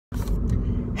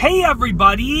Hey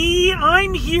everybody,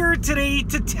 I'm here today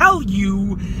to tell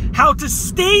you how to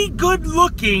stay good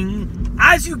looking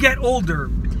as you get older.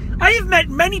 I have met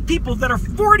many people that are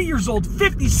 40 years old,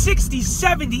 50, 60,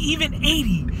 70, even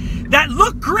 80, that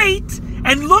look great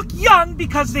and look young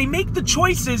because they make the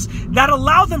choices that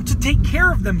allow them to take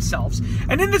care of themselves.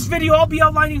 And in this video, I'll be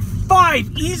outlining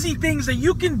 5 easy things that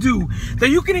you can do, that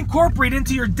you can incorporate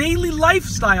into your daily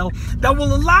lifestyle that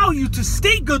will allow you to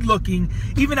stay good looking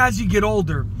even as you get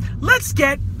older. Let's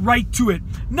get right to it.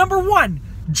 Number 1,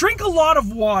 drink a lot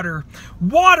of water.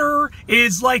 Water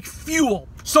is like fuel.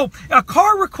 So a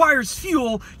car requires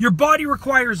fuel, your body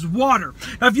requires water.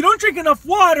 Now if you don't drink enough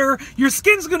water, your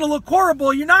skin's going to look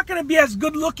horrible, you're not going to be as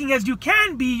good looking as you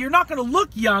can be, you're not going to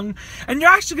look young, and you're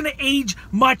actually going to age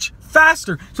much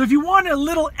faster. So if you want a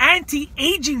little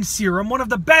anti-aging serum, one of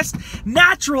the best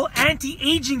natural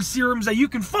anti-aging serums that you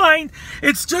can find,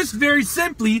 it's just very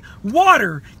simply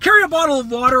water. Carry a bottle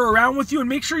of water around with you and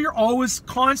make sure you're always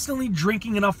constantly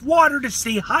drinking enough water to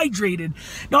stay hydrated.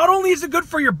 Not only is it good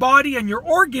for your body and your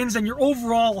organs and your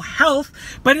overall health,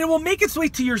 but it will make its way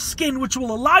to your skin, which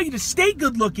will allow you to stay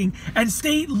good looking and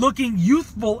stay looking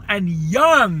youthful and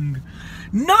young.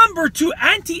 Number 2,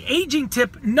 anti-aging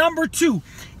tip number 2,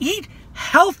 eat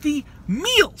healthy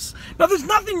meals. Now there's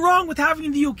nothing wrong with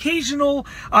having the occasional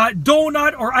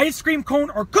donut or ice cream cone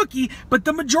or cookie, but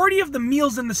the majority of the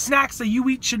meals and the snacks that you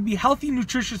eat should be healthy,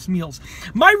 nutritious meals.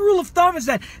 My rule of thumb is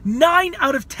that 9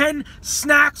 out of 10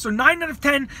 snacks or 9 out of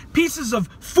 10 pieces of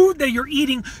food that you're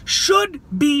eating should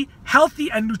be healthy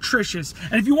and nutritious.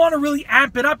 And if you want to really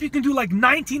amp it up, you can do like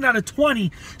 19 out of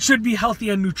 20 should be healthy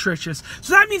and nutritious.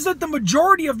 So that means that the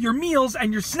majority of your meals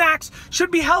and your snacks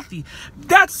should be healthy.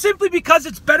 That's simply because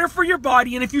it's better for your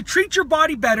body, and if you treat your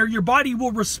body better, your body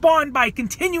will respond by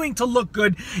continuing to look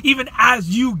good even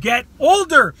as you get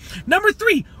older. Number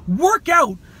 3, work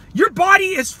out. Your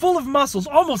body is full of muscles.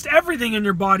 Almost everything in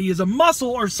your body is a muscle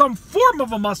or some form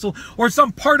of a muscle or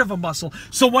some part of a muscle.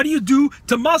 So what do you do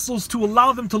to muscles to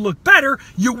allow them to look better?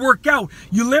 You work out.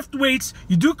 You lift weights.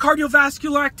 You do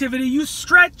cardiovascular activity. You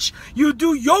stretch. You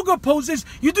do yoga poses.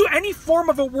 You do any form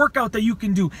of a workout that you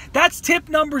can do. That's tip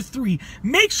number 3.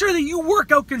 Make sure that you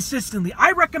work out consistently.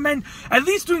 I recommend at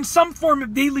least doing some form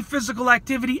of daily physical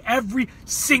activity every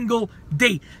single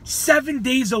day, 7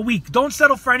 days a week. Don't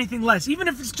settle for anything less. Even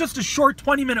if it's just a short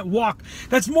 20-minute walk,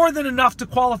 that's more than enough to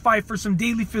qualify for some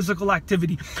daily physical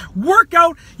activity. Work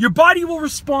out. Your body will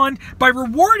respond by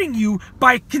rewarding you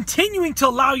by continuing to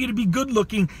allow you to be good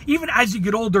looking even as you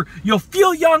get older. You'll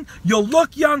feel young, you'll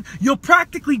look young, you'll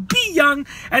practically be young,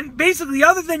 and basically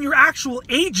other than your actual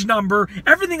age number,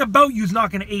 everything about you is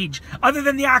not going to age other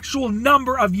than the actual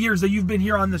number of years that you've been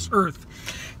here on this earth.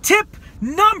 Tip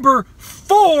number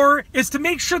 4 is to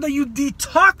make sure that you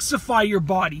detoxify your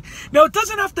body. Now, it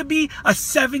doesn't have to be a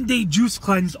 7-day juice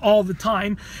cleanse all the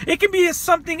time. It can be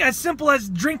something as simple as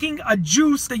drinking a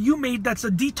juice that you made that's a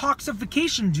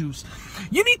detoxification juice.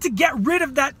 You need to get rid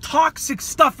of that toxic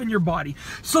stuff in your body.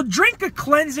 So drink a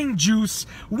cleansing juice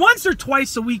once or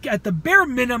twice a week at the bare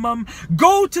minimum.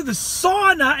 Go to the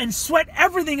sauna and sweat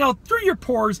everything out through your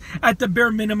pores at the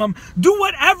bare minimum. Do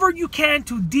whatever you can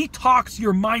to detox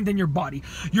your mind and your body.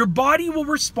 Your body will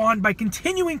respond by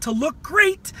continuing to look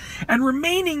great and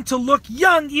remaining to look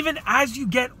young even as you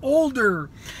get older.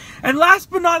 And last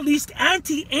but not least,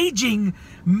 anti-aging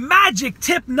magic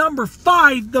tip number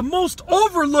 5, the most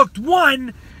overlooked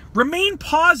one: remain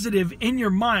positive in your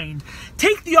mind.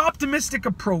 Take the optimistic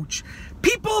approach.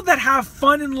 People that have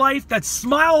fun in life, that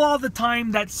smile all the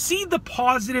time, that see the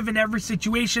positive in every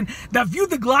situation, that view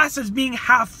the glass as being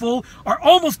half full, are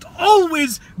almost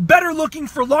always better looking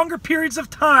for longer periods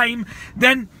of time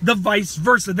than the vice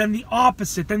versa, than the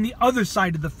opposite, than the other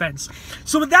side of the fence.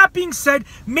 So with that being said,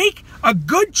 make a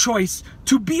good choice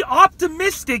to be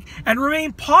optimistic and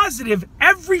remain positive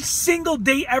every single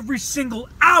day, every single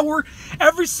hour,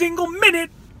 every single minute,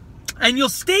 and you'll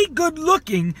stay good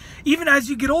looking even as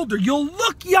you get older. You'll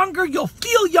look younger, you'll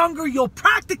feel younger, you'll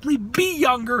practically be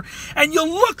younger, and you'll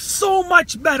look so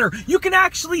much better. You can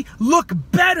actually look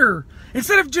better.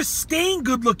 Instead of just staying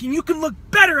good looking, you can look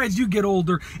better as you get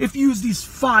older if you use these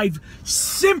 5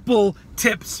 simple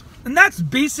tips. And that's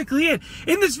basically it.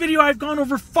 In this video, I've gone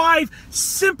over 5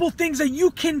 simple things that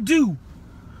you can do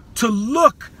to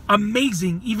look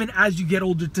amazing even as you get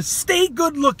older, to stay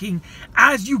good looking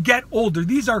as you get older.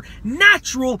 These are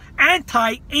natural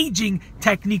anti-aging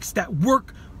techniques that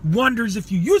work wonders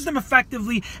if you use them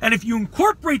effectively and if you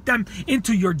incorporate them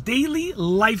into your daily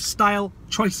lifestyle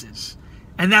choices.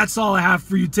 And that's all I have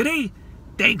for you today.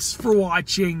 Thanks for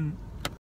watching.